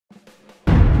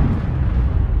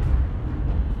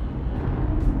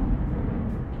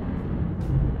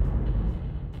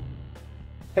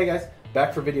Hey guys,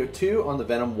 back for video 2 on the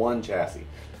Venom 1 chassis.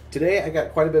 Today I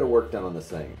got quite a bit of work done on this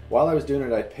thing. While I was doing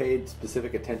it, I paid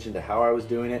specific attention to how I was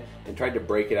doing it and tried to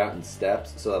break it out in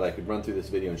steps so that I could run through this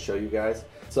video and show you guys.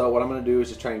 So what I'm going to do is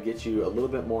just try and get you a little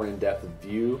bit more in-depth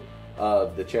view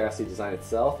of the chassis design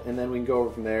itself, and then we can go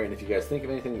over from there. And if you guys think of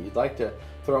anything that you'd like to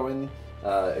throw in,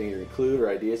 either include or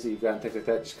ideas that you've got and things like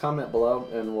that, just comment below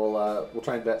and we'll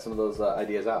try and vet some of those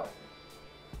ideas out.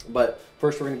 But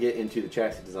first we're going to get into the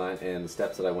chassis design and the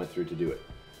steps that I went through to do it.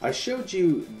 I showed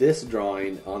you this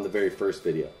drawing on the very first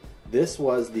video. This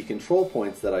was the control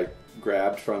points that I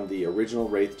grabbed from the original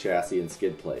Wraith chassis and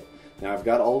skid plate. Now I've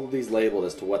got all of these labeled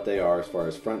as to what they are, as far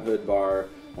as front hood bar,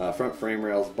 front frame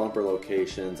rails, bumper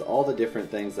locations, all the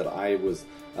different things that I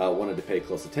wanted to pay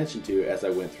close attention to as I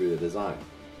went through the design.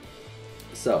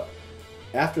 So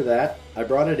after that, I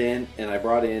brought it in, and I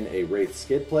brought in a Wraith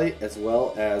skid plate as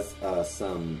well as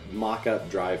some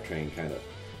mock-up drivetrain kind of.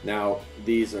 Now,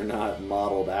 these are not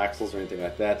modeled axles or anything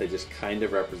like that. They just kind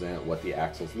of represent what the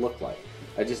axles look like.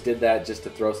 I just did that just to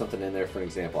throw something in there for an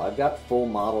example. I've got full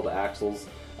modeled axles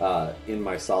in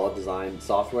my solid design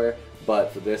software,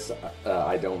 but for this,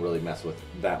 I don't really mess with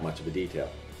that much of a detail.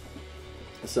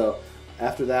 So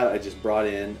after that, I just brought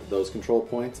in those control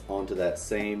points onto that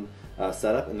same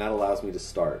setup, and that allows me to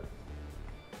start.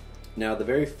 Now the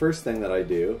very first thing that I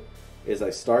do is I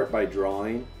start by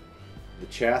drawing the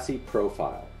chassis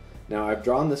profile. Now I've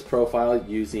drawn this profile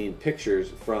using pictures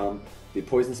from the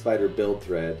Poison Spyder build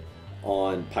thread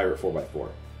on Pirate 4x4.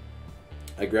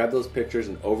 I grabbed those pictures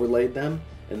and overlaid them,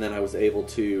 and then I was able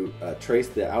to trace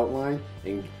the outline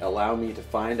and allow me to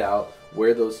find out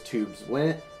where those tubes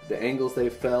went, the angles they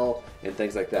fell, and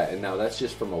things like that. And now that's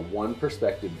just from a one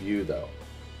perspective view though.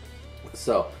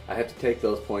 So I have to take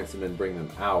those points and then bring them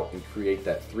out and create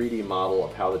that 3D model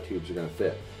of how the tubes are going to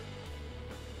fit.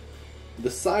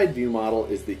 The side view model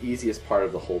is the easiest part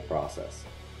of the whole process.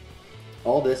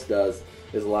 All this does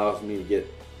is allows me to get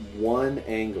one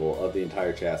angle of the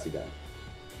entire chassis done.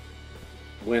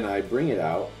 When I bring it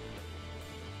out,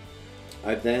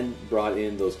 I then brought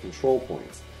in those control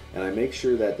points, and I make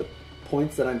sure that the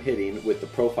points that I'm hitting with the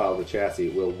profile of the chassis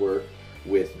will work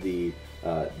with the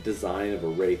design of a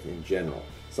Wraith in general.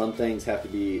 Some things have to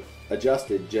be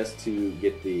adjusted just to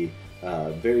get the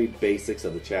very basics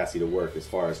of the chassis to work, as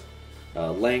far as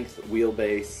length,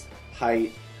 wheelbase,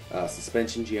 height,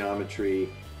 suspension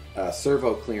geometry,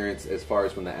 servo clearance, as far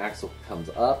as when the axle comes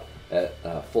up at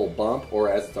full bump,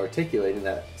 or as it's articulating,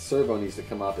 that servo needs to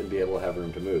come up and be able to have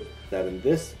room to move. That in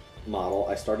this model,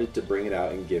 I started to bring it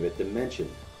out and give it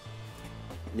dimension.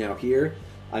 Now here,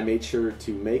 I made sure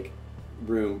to make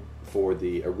room for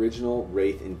the original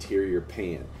Wraith interior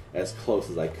pan, as close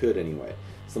as I could anyway.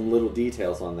 Some little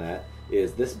details on that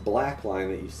is this black line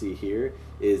that you see here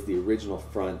is the original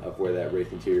front of where that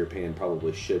Wraith interior pan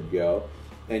probably should go,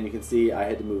 and you can see I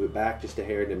had to move it back just a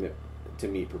hair to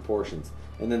meet proportions,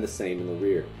 and then the same in the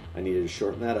rear. I needed to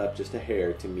shorten that up just a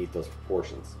hair to meet those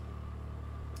proportions.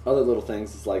 Other little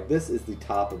things is like this is the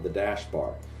top of the dash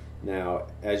bar. Now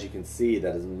as you can see,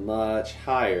 that is much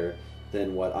higher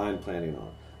than what I'm planning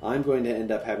on. I'm going to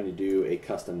end up having to do a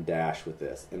custom dash with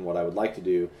this, and what I would like to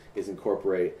do is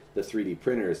incorporate the 3D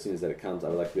printer. As soon as that it comes, I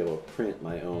would like to be able to print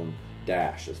my own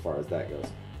dash as far as that goes.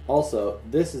 Also,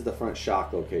 this is the front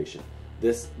shock location.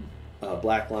 This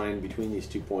black line between these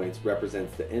 2 points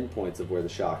represents the end points of where the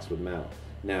shocks would mount.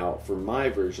 Now for my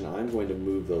version, I'm going to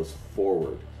move those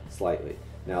forward slightly.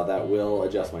 Now that will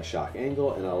adjust my shock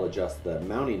angle, and I'll adjust the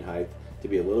mounting height to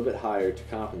be a little bit higher to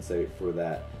compensate for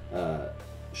that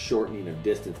shortening of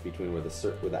distance between where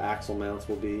the axle mounts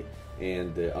will be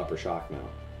and the upper shock mount.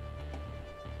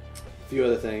 A few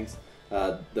other things.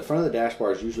 The front of the dash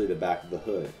bar is usually the back of the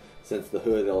hood. Since the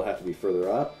hood will have to be further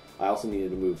up, I also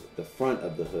needed to move the front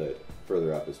of the hood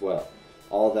further up as well.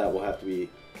 All of that will have to be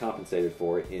compensated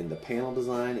for in the panel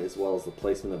design, as well as the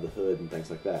placement of the hood and things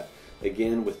like that.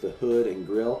 Again, with the hood and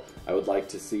grille, I would like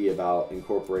to see about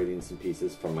incorporating some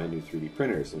pieces from my new 3D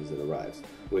printer as soon as it arrives,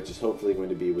 which is hopefully going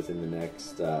to be within the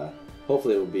next,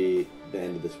 hopefully it will be the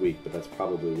end of this week, but that's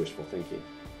probably wishful thinking.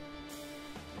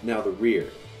 Now the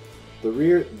rear. The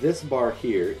rear, this bar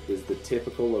here is the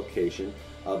typical location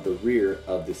of the rear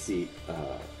of the seat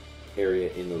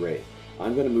area in the Wraith.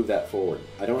 I'm going to move that forward.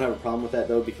 I don't have a problem with that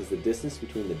though, because the distance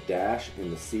between the dash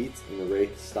and the seats in the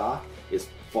Wraith stock is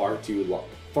far too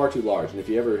large, and if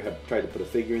you ever have tried to put a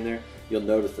figure in there, you'll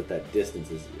notice that that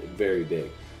distance is very big.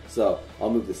 So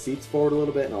I'll move the seats forward a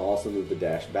little bit, and I'll also move the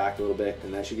dash back a little bit,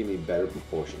 and that should give me better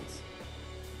proportions.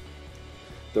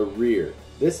 The rear.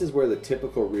 This is where the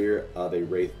typical rear of a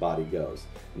Wraith body goes.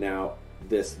 Now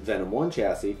this Venom 1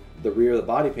 chassis, the rear of the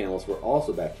body panels were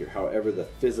also back here. However, the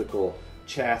physical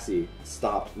chassis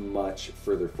stopped much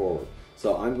further forward.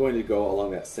 So I'm going to go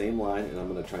along that same line, and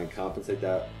I'm going to try and compensate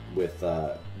that with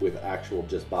actual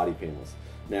just body panels.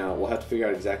 Now we'll have to figure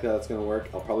out exactly how that's going to work.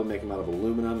 I'll probably make them out of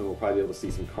aluminum, and we'll probably be able to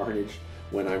see some carnage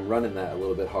when I'm running that a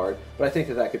little bit hard, but I think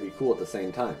that that could be cool at the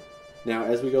same time. Now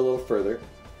as we go a little further,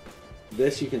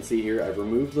 this you can see here, I've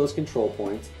removed those control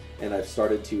points, and I've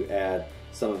started to add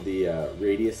some of the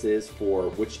radiuses for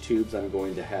which tubes I'm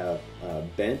going to have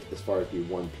bent as far as be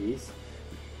one piece.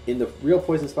 In the real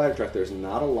Poison Spyder truck, there's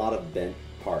not a lot of bent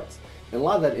parts, and a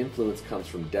lot of that influence comes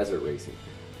from desert racing.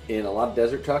 In a lot of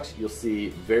desert trucks, you'll see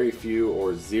very few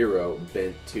or zero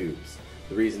bent tubes.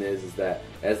 The reason is that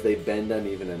as they bend them,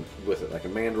 even with like a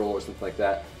mandrel or something like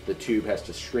that, the tube has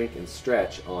to shrink and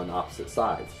stretch on opposite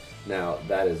sides. Now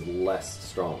that is less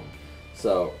strong.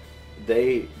 So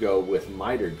they go with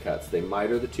mitered cuts. They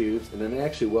miter the tubes, and then they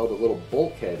actually weld a little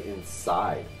bulkhead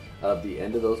inside of the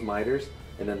end of those miters,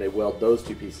 and then they weld those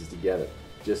two pieces together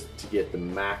just to get the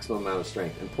maximum amount of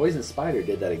strength. And Poison Spyder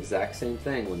did that exact same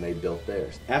thing when they built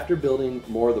theirs. After building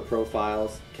more of the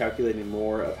profiles, calculating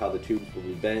more of how the tubes will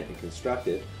be bent and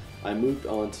constructed, I moved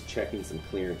on to checking some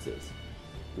clearances.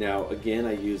 Now again,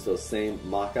 I used those same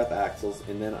mock-up axles,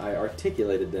 and then I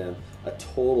articulated them a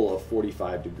total of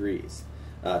 45 degrees.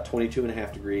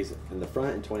 22.5 degrees in the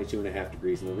front and 22.5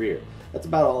 degrees in the rear. That's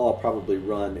about all I'll probably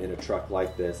run in a truck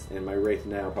like this, and my Wraith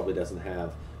now probably doesn't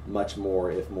have much more,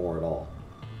 if more at all.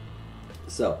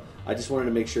 So I just wanted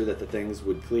to make sure that the things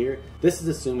would clear. This is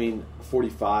assuming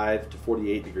 45 to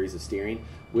 48 degrees of steering,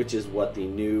 which is what the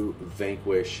new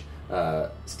Vanquish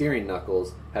steering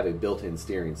knuckles have a built-in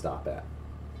steering stop at.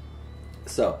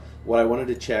 So what I wanted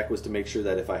to check was to make sure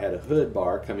that if I had a hood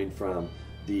bar coming from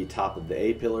the top of the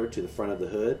A-pillar to the front of the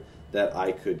hood, that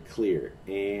I could clear,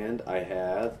 and I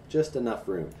have just enough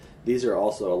room. These are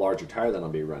also a larger tire than I'll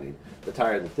be running. The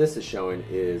tire that this is showing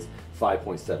is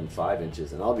 5.75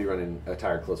 inches, and I'll be running a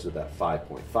tire closer to that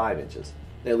 5.5 inches,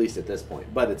 at least at this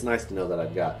point. But it's nice to know that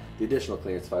I've got the additional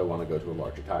clearance if I want to go to a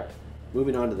larger tire.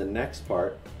 Moving on to the next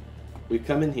part, we've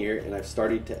come in here and I've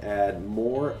started to add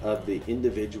more of the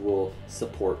individual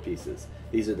support pieces.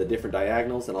 These are the different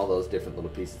diagonals and all those different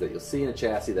little pieces that you'll see in a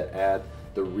chassis that add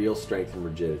the real strength and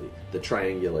rigidity, the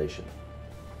triangulation.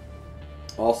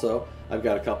 Also, I've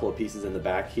got a couple of pieces in the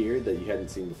back here that you hadn't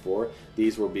seen before.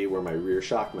 These will be where my rear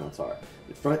shock mounts are.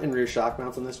 The front and rear shock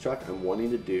mounts on this truck, I'm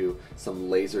wanting to do some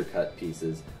laser cut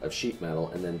pieces of sheet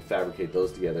metal and then fabricate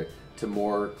those together to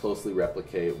more closely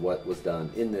replicate what was done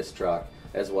in this truck,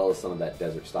 as well as some of that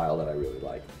desert style that I really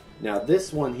like. Now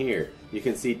this one here, you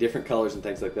can see different colors and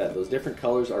things like that. Those different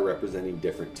colors are representing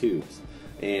different tubes.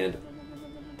 And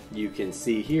you can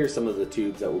see here some of the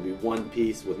tubes that will be one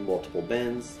piece with multiple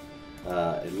bends,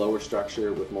 a lower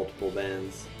structure with multiple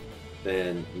bends.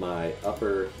 Then my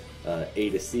upper A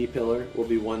to C pillar will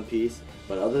be one piece.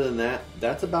 But other than that,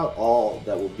 that's about all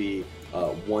that will be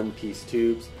one piece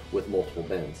tubes with multiple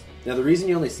bends. Now the reason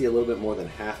you only see a little bit more than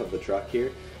half of the truck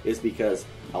here is because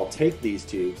I'll take these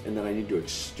tubes and then I need to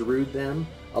extrude them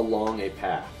along a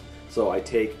path. So I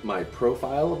take my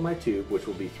profile of my tube, which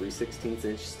will be 3/16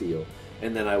 inch steel,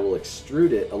 and then I will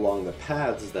extrude it along the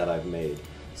paths that I've made.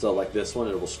 So like this one,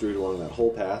 it will extrude along that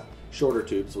whole path. Shorter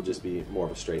tubes will just be more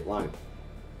of a straight line.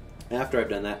 After I've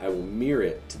done that, I will mirror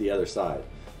it to the other side.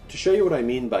 To show you what I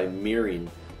mean by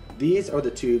mirroring, these are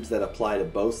the tubes that apply to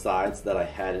both sides that I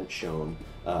hadn't shown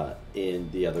in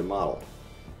the other model.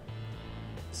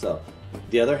 So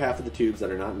the other half of the tubes that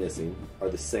are not missing are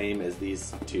the same as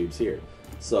these tubes here.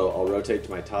 So I'll rotate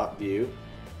to my top view.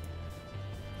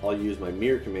 I'll use my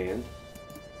mirror command.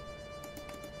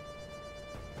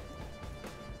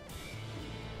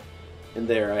 And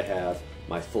there I have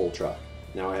my full truck.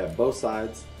 Now I have both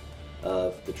sides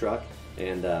of the truck,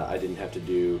 and I didn't have to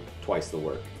do twice the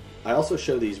work. I also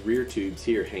show these rear tubes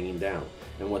here hanging down,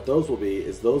 and what those will be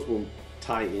is those will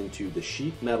tie into the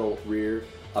sheet metal rear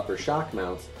upper shock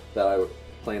mounts that I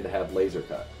plan to have laser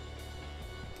cut.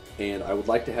 And I would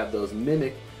like to have those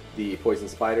mimic the Poison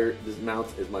Spyder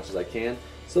mounts as much as I can.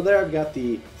 So there I've got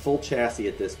the full chassis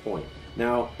at this point.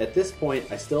 Now at this point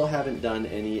I still haven't done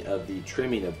any of the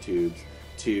trimming of tubes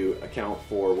to account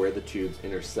for where the tubes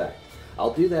intersect.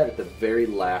 I'll do that at the very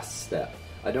last step.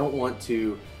 I don't want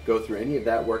to go through any of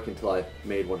that work until I've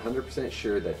made 100%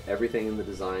 sure that everything in the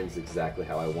design is exactly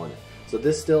how I want it. So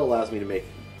this still allows me to make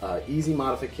easy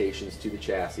modifications to the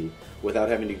chassis without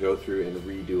having to go through and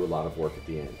redo a lot of work at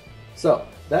the end. So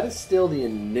that is still the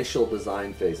initial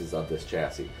design phases of this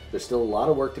chassis. There's still a lot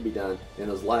of work to be done, and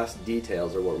those last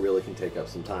details are what really can take up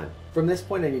some time. From this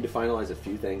point I need to finalize a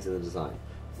few things in the design.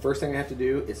 First thing I have to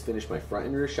do is finish my front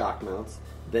and rear shock mounts.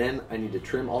 Then I need to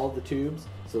trim all of the tubes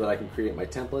so that I can create my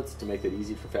templates to make it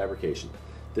easy for fabrication.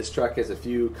 This truck has a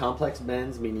few complex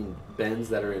bends, meaning bends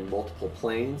that are in multiple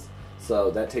planes,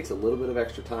 so that takes a little bit of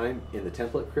extra time in the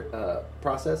template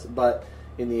process, but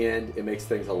in the end it makes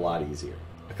things a lot easier.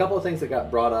 A couple of things that got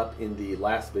brought up in the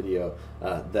last video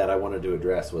that I wanted to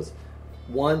address was,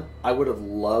 one, I would have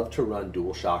loved to run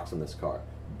dual shocks on this car,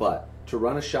 but to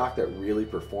run a shock that really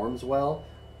performs well,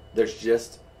 there's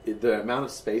just, the amount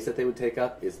of space that they would take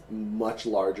up is much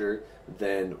larger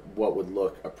than what would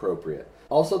look appropriate.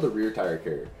 Also, the rear tire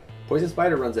carrier. Poison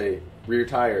Spyder runs a rear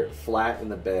tire flat in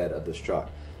the bed of this truck.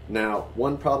 Now,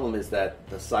 one problem is that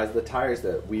the size of the tires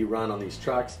that we run on these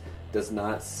trucks does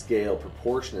not scale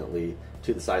proportionately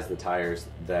to the size of the tires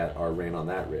that are ran on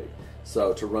that rig.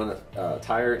 So to run a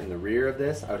tire in the rear of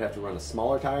this, I would have to run a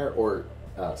smaller tire or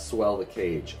swell the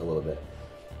cage a little bit.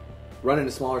 Running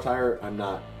a smaller tire, I'm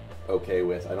not okay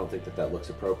with. I don't think that that looks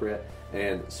appropriate.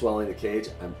 And swelling the cage,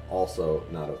 I'm also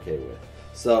not okay with.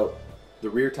 So the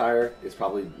rear tire is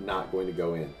probably not going to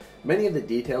go in. Many of the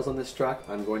details on this truck,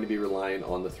 I'm going to be relying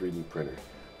on the 3D printer.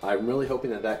 I'm really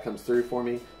hoping that that comes through for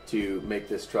me to make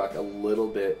this truck a little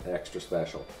bit extra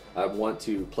special. I want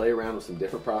to play around with some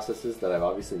different processes that I've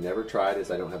obviously never tried,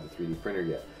 as I don't have the 3D printer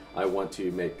yet. I want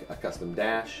to make a custom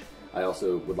dash. I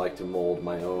also would like to mold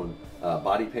my own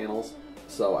body panels.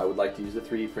 So I would like to use the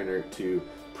 3D printer to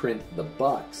print the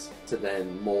bucks to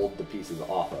then mold the pieces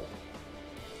off of.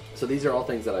 So these are all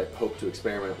things that I hope to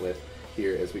experiment with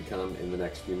here as we come in the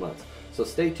next few months. So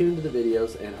stay tuned to the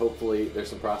videos, and hopefully there's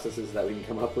some processes that we can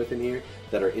come up with in here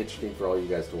that are interesting for all you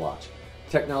guys to watch.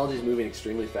 Technology is moving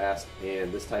extremely fast,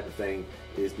 and this type of thing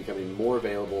is becoming more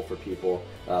available for people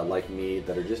like me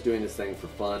that are just doing this thing for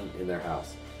fun in their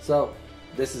house. So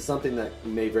this is something that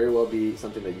may very well be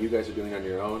something that you guys are doing on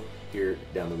your own here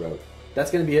down the road. That's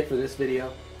going to be it for this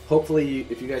video. Hopefully,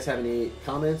 if you guys have any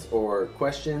comments or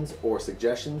questions or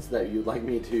suggestions that you'd like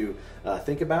me to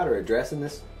think about or address in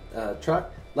this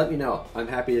truck, let me know. I'm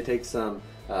happy to take some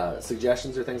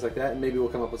suggestions or things like that, and maybe we'll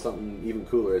come up with something even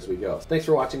cooler as we go. Thanks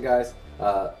for watching, guys.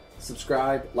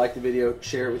 Subscribe, like the video,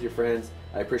 share it with your friends.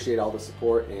 I appreciate all the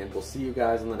support, and we'll see you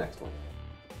guys in the next one.